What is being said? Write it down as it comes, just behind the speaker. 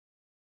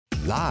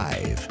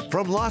Live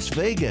from Las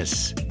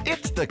Vegas,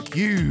 it's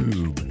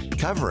theCUBE,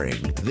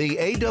 covering the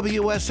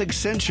AWS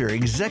Accenture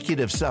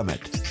Executive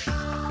Summit.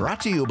 Brought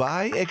to you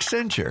by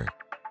Accenture.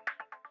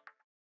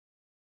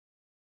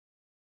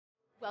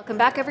 Welcome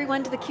back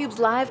everyone to theCUBE's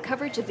live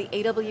coverage of the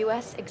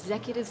AWS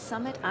Executive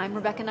Summit. I'm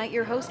Rebecca Knight,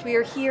 your host. We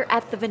are here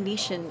at the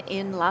Venetian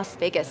in Las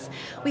Vegas.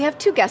 We have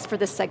two guests for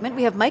this segment.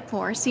 We have Mike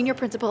Moore, Senior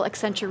Principal,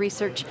 Accenture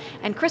Research,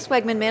 and Chris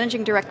Wegmann,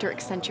 Managing Director,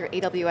 Accenture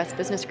AWS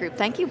Business Group.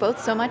 Thank you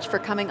both so much for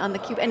coming on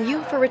theCUBE, and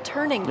you for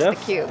returning to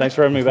theCUBE. Thanks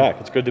for having me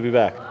back. It's good to be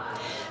back.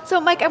 So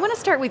Mike, I want to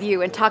start with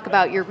you and talk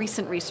about your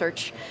recent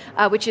research,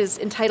 which is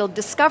entitled,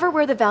 Discover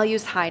Where the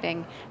Value's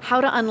Hiding,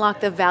 How to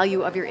Unlock the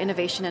Value of Your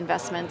Innovation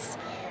Investments.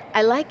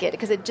 I like it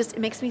because it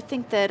makes me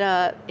think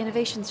that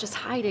innovation's just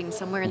hiding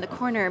somewhere in the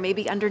corner,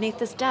 maybe underneath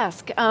this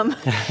desk.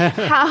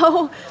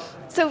 So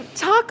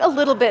talk a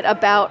little bit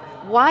about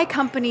why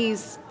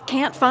companies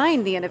can't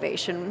find the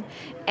innovation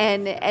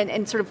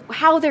and sort of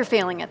how they're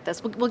failing at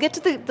this. We'll get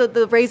to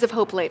the rays of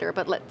hope later,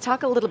 but let's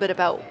talk a little bit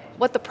about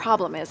what the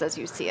problem is as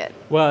you see it.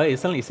 Well, it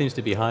certainly seems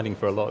to be hiding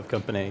for a lot of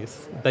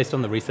companies. Based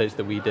on the research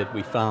that we did,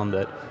 we found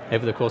that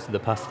over the course of the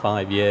past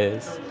 5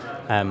 years,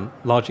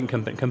 large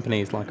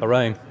companies like our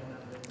own,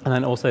 and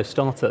then also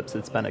startups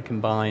had spent a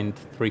combined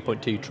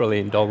 $3.2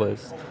 trillion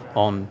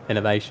on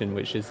innovation,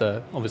 which is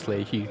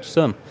obviously a huge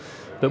sum.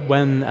 But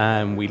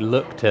when we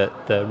looked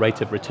at the rate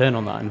of return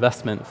on that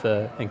investment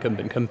for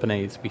incumbent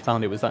companies, we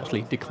found it was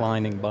actually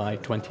declining by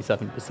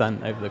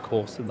 27% over the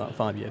course of that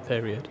 5-year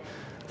period.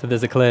 So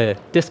there's a clear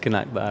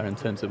disconnect there in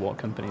terms of what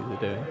companies are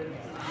doing.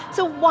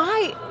 So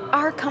why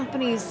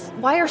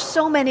are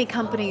so many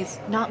companies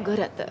not good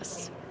at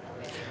this?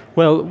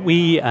 Well,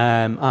 we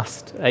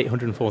asked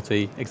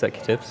 840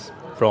 executives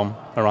from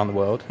around the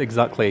world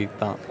exactly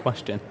that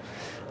question.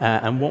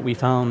 And what we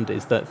found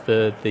is that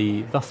for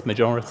the vast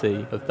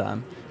majority of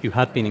them who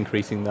had been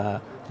increasing their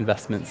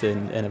investments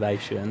in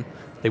innovation,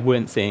 they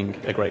weren't seeing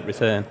a great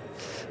return.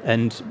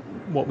 And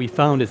what we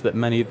found is that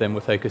many of them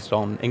were focused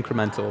on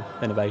incremental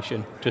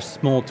innovation, just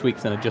small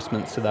tweaks and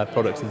adjustments to their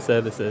products and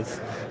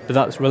services. But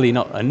that's really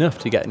not enough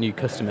to get new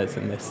customers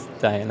in this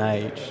day and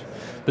age.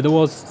 But there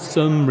was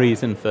some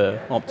reason for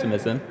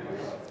optimism.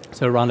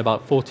 So around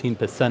about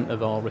 14%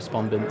 of our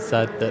respondents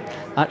said that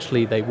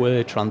actually they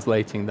were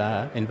translating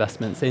their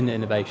investments in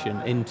innovation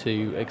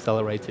into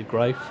accelerated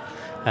growth.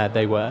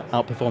 They were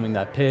outperforming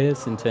their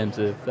peers in terms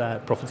of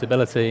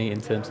profitability,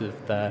 in terms of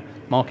their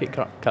market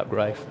cap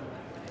growth.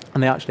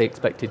 And they actually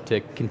expected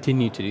to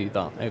continue to do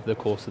that over the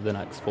course of the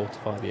next 4 to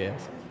 5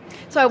 years.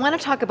 So I want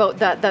to talk about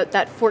that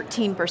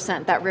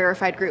 14%, that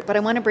rarefied group, but I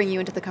want to bring you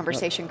into the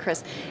conversation,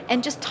 Chris,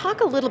 and just talk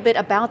a little bit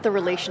about the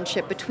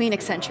relationship between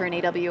Accenture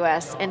and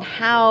AWS and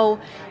how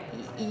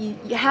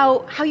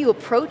you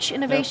approach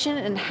innovation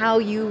and how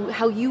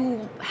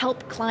you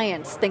help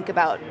clients think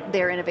about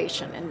their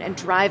innovation and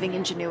driving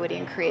ingenuity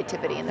and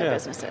creativity in their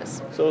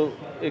businesses. So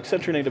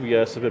Accenture and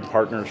AWS have been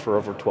partners for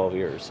over 12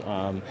 years.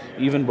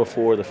 Even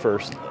before the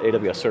first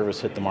AWS service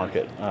hit the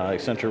market,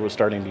 Accenture was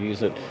starting to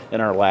use it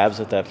in our labs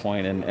at that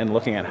point and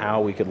looking at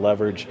how we could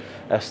leverage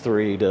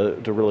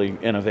S3 to really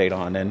innovate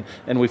on.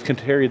 And we've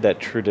carried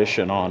that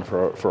tradition on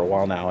for a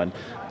while now. And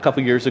a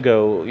couple years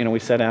ago, we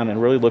sat down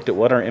and really looked at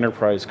what our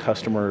enterprise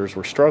customers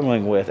were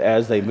struggling with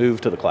as they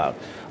moved to the cloud.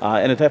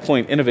 And at that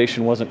point,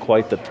 innovation wasn't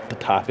quite the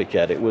topic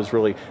yet. It was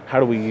really,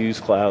 how do we use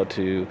cloud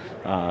to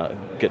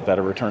get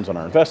better returns on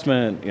our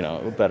investment,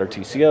 better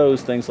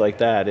TCOs, things like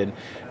that.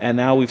 And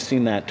now we've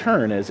seen that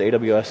turn as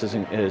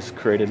AWS has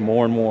created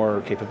more and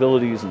more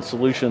capabilities and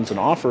solutions and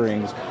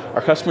offerings.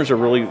 Our customers are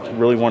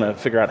really want to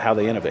figure out how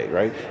they innovate,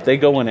 right? They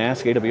go and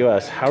ask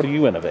AWS, how do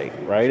you innovate,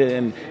 right?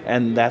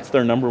 And that's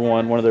their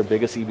one of their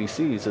biggest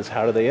EBCs is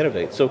how do they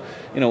innovate. So,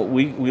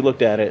 we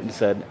looked at it and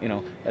said,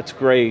 that's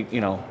great,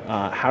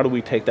 how do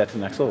we take that to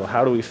the next level?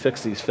 How do we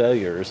fix these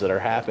failures that are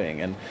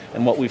happening?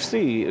 And what we've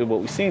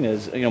seen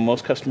is,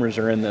 most customers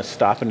are in this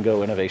stop and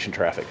go innovation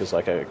traffic, is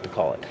like I like to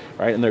call it,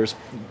 right? And there's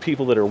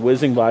people that are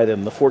whizzing by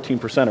them, the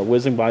 14% are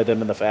whizzing by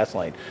them in the fast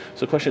lane.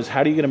 So the question is,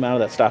 how do you get them out of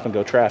that stop and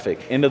go traffic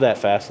into that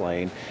fast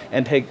lane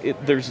and take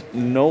it? There's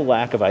no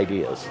lack of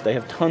ideas. They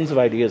have tons of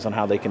ideas on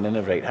how they can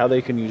innovate, how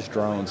they can use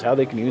drones, how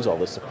they can use all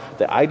this.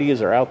 The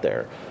ideas are out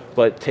there.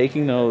 But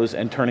taking those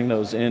and turning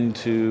those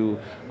into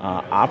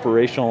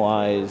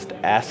operationalized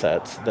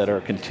assets that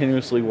are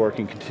continuously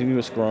working,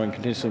 continuously growing,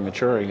 continuously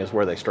maturing is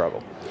where they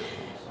struggle.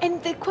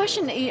 And the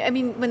question,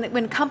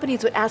 when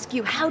companies would ask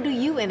you, how do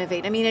you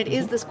innovate? It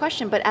is this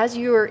question, but as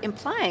you're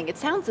implying, it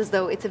sounds as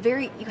though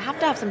you have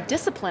to have some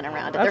discipline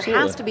around it. Absolutely.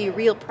 There has to be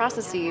real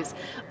processes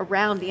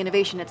around the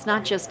innovation. It's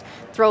not just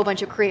throw a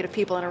bunch of creative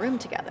people in a room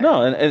together.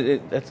 No,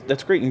 and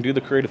that's great. You can do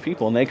the creative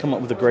people, and they come up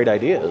with the great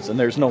ideas, and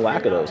there's no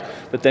lack of those.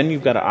 But then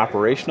you've got to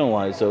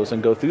operationalize those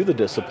and go through the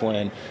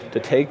discipline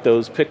to take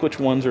those, pick which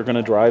ones are going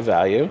to drive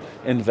value,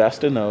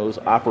 invest in those,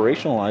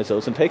 operationalize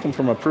those, and take them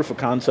from a proof of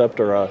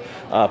concept or a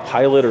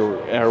pilot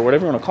or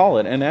whatever you want to call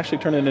it, and actually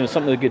turn it into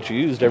something that gets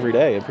used every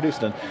day and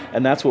produced.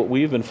 And that's what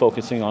we've been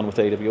focusing on with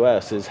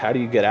AWS, is how do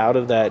you get out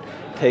of that,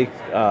 take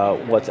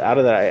what's out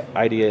of that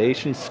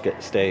ideation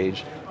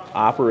stage,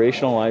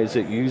 operationalize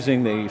it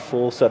using the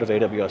full set of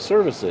AWS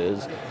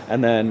services,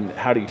 and then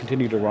how do you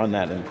continue to run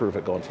that and improve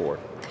it going forward?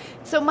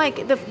 So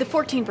Mike, the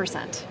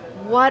 14%,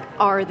 what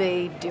are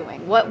they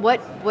doing? What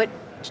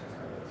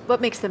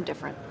makes them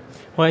different?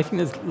 Well, I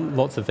think there's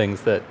lots of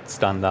things that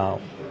stand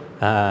out.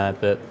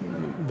 That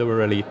there were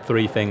really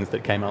three things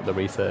that came out of the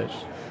research.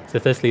 So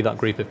firstly, that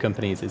group of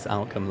companies is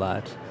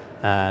outcome-led.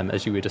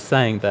 As you were just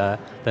saying there,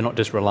 they're not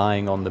just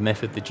relying on the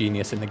myth of the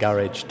genius in the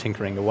garage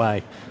tinkering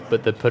away,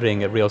 but they're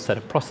putting a real set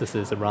of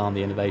processes around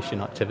the innovation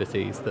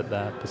activities that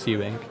they're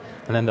pursuing,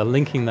 and then they're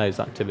linking those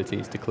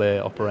activities to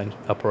clear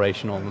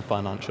operational and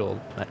financial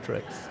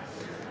metrics.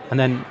 And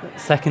then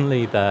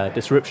secondly, they're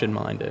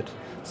disruption-minded.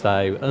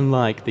 So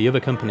unlike the other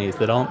companies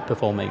that aren't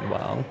performing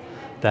well,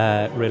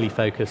 they're really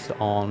focused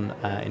on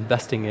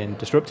investing in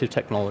disruptive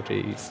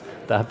technologies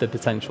that have the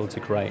potential to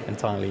create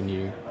entirely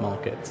new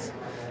markets.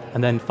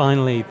 And then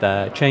finally,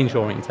 they're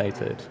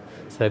change-orientated.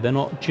 So they're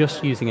not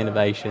just using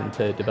innovation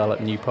to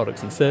develop new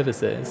products and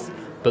services,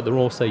 but they're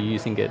also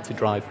using it to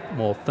drive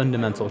more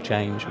fundamental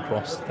change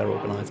across their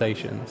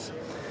organizations.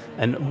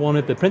 And one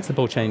of the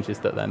principal changes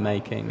that they're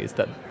making is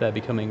that they're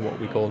becoming what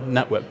we call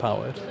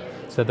network-powered.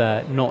 So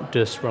they're not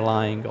just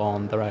relying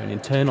on their own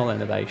internal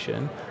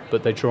innovation,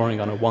 but they're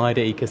drawing on a wider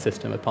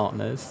ecosystem of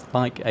partners,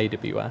 like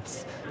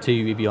AWS,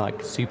 to, if you like,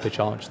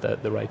 supercharge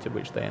the rate at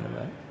which they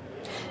innovate.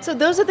 So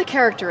those are the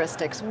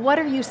characteristics. What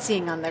are you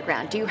seeing on the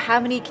ground? Do you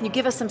have any, can you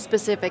give us some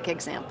specific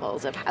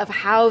examples of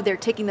how they're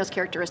taking those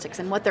characteristics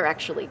and what they're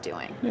actually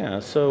doing?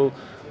 Yeah, so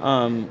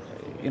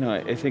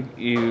I think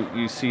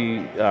you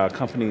see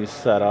companies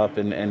set up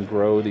and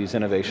grow these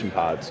innovation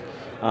pods.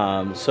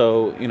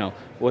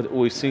 What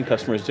we've seen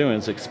customers doing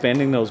is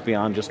expanding those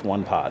beyond just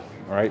one pod,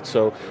 right?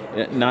 So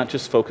not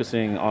just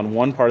focusing on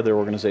one part of their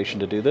organization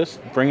to do this,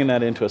 bringing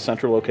that into a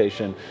central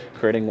location,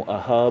 creating a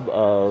hub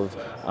of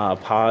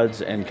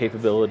pods and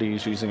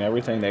capabilities, using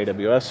everything, the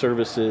AWS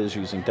services,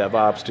 using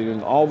DevOps,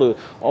 doing all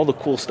the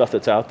cool stuff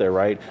that's out there,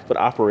 right? But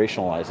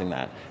operationalizing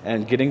that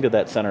and getting to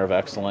that center of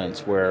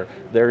excellence where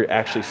they're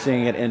actually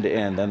seeing it end to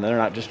end, and they're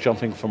not just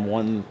jumping from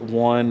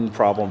one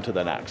problem to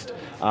the next.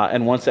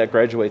 And once that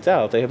graduates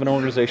out, they have an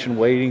organization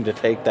waiting to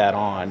take that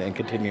on and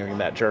continuing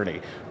that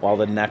journey while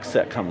the next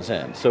set comes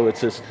in. So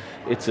it's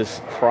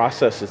this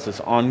process, it's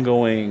this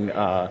ongoing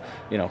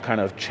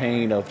kind of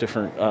chain of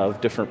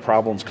different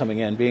problems coming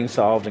in, being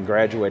solved, and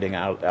graduating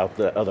out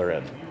the other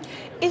end.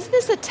 Is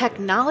this a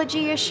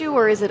technology issue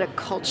or is it a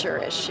culture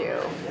issue?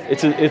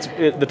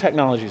 The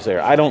technology's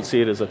there. I don't see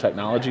it as a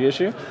technology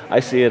issue. I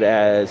see it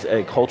as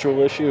a cultural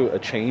issue, a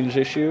change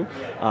issue,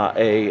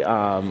 a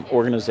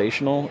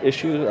organizational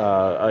issue,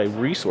 a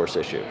resource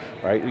issue.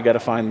 Right? You got to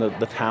find the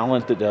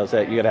talent that does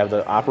that. You got to have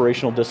the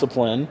operational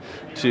discipline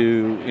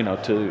to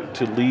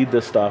lead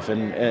this stuff,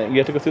 and you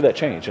have to go through that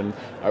change. And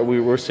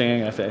we're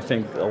seeing, I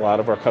think, a lot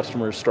of our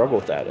customers struggle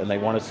with that, and they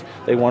want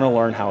to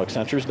learn how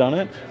Accenture's done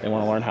it. They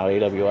want to learn how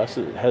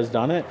AWS has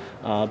done it,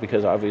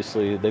 because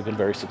obviously they've been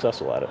very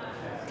successful at it.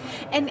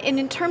 And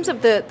in terms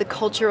of the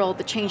cultural,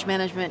 the change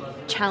management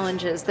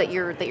challenges that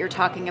you're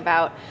talking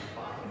about,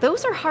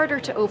 those are harder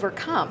to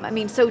overcome. I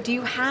mean, so do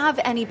you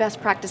have any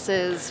best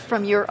practices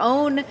from your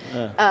own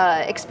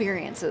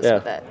experiences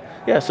with it?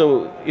 Yeah,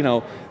 so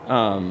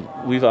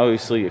we've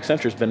obviously,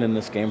 Accenture's been in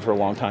this game for a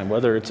long time,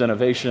 whether it's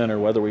innovation or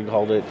whether we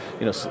called it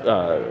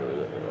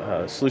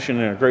solution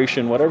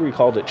integration, whatever we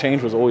called it,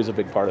 change was always a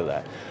big part of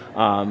that.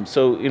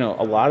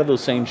 A lot of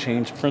those same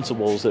change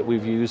principles that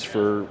we've used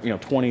for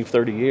 20,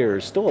 30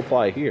 years still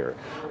apply here.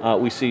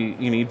 We see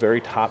you need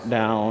very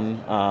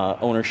top-down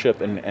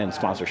ownership and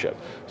sponsorship.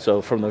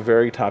 So from the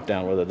very top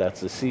down, whether that's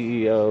the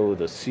CEO,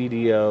 the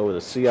CDO, the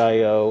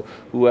CIO,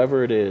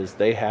 whoever it is,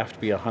 they have to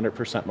be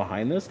 100%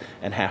 behind this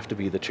and have to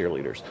be the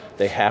cheerleaders.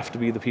 They have to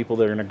be the people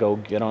that are going to go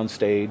get on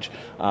stage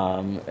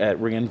at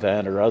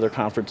reInvent or other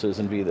conferences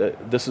and be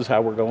this is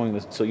how we're going.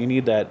 So you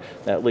need that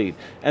lead.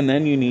 And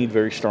then you need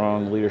very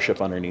strong leadership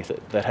underneath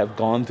it that have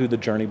gone through the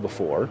journey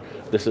before.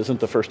 This isn't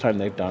the first time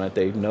they've done it.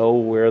 They know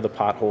where the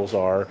potholes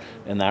are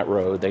in that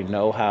road. They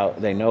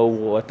know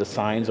what the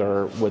signs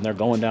are when they're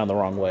going down the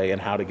wrong way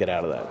and how to get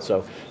out of that.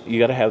 So you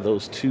got to have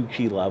those two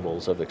key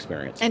levels of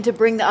experience. And to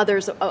bring the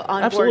others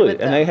on Absolutely. board with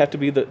them. And they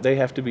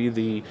have to be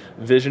the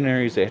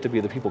visionaries. They have to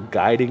be the people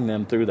guiding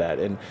them through that.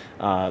 And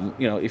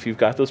if you've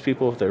got those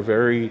people, if they're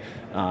very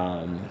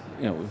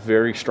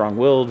very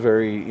strong-willed,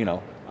 very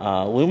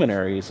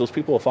luminaries, those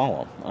people will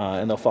follow them,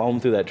 and they'll follow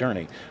them through that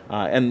journey.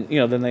 And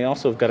then they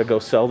also have got to go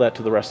sell that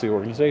to the rest of the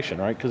organization,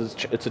 right? Because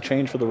it's a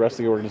change for the rest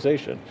of the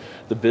organization.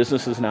 The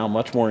business is now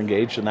much more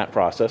engaged in that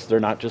process. They're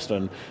not just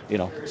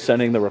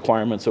sending the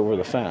requirements over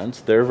the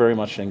fence. They're very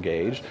much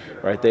engaged,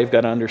 right? They've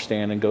got to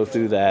understand and go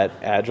through that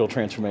agile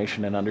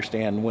transformation and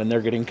understand when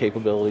they're getting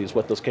capabilities,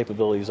 what those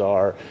capabilities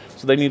are.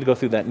 So they need to go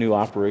through that new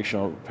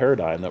operational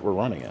paradigm that we're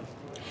running in.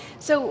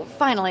 So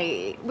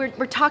finally,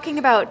 we're talking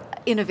about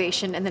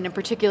innovation, and then in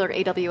particular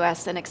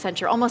AWS and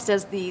Accenture, almost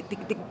as the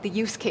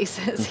use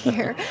cases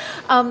here.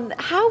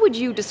 How would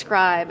you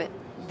describe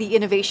the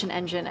innovation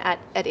engine at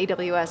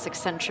AWS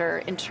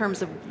Accenture in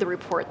terms of the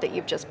report that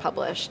you've just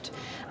published?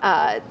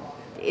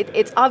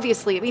 it's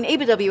obviously, I mean,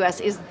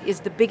 AWS is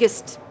the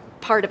biggest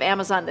part of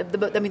Amazon,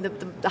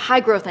 the high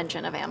growth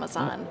engine of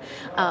Amazon,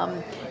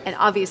 and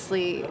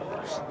obviously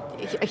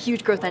a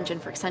huge growth engine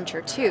for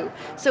Accenture too.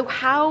 So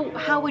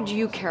how would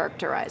you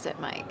characterize it,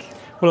 Mike?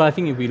 Well, I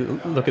think if we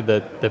look at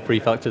the three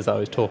factors I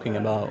was talking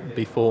about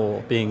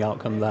before, being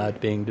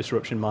outcome-led, being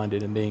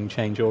disruption-minded, and being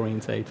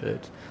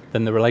change-orientated,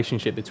 then the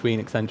relationship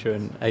between Accenture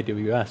and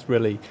AWS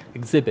really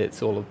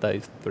exhibits all of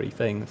those three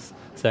things.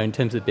 So in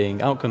terms of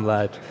being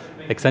outcome-led,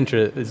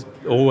 Accenture has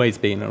always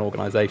been an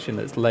organization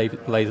that's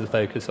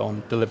laser-focused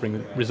on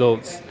delivering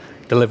results,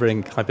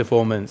 delivering high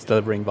performance,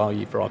 delivering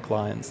value for our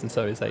clients, and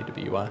so is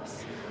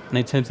AWS. And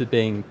in terms of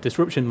being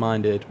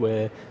disruption-minded,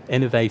 we're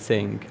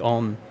innovating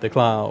on the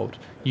cloud,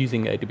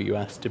 using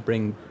AWS to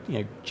bring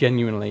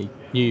genuinely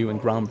new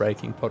and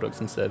groundbreaking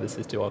products and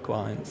services to our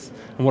clients.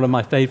 And one of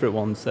my favorite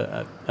ones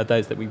are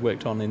those that we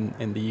worked on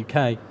in the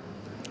UK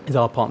is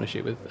our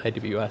partnership with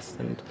AWS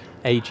and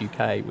Age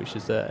UK, which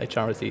is a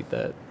charity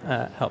that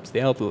helps the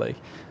elderly,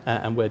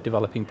 and we're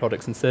developing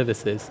products and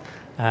services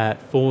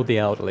for the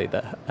elderly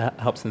that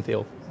helps them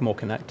feel more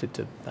connected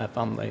to their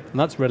family. And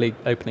that's really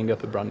opening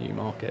up a brand new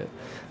market.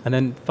 And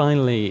then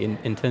finally,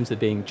 in terms of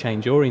being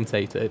change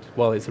orientated,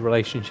 well, it's a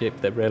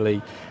relationship that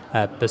really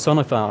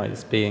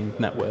personifies being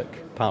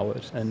network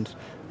powered and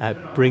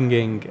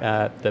bringing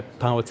the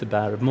power to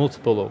bear of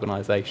multiple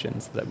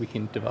organizations so that we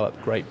can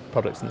develop great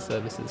products and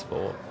services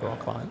for our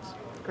clients.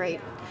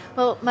 Great.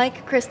 Well,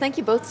 Mike, Chris, thank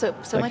you both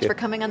so much for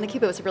coming on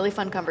theCUBE. It was a really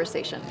fun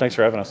conversation. Thanks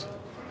for having us.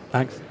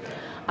 Thanks.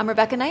 I'm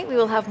Rebecca Knight. We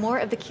will have more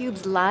of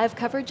theCUBE's live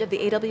coverage of the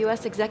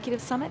AWS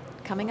Executive Summit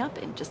coming up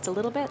in just a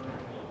little bit.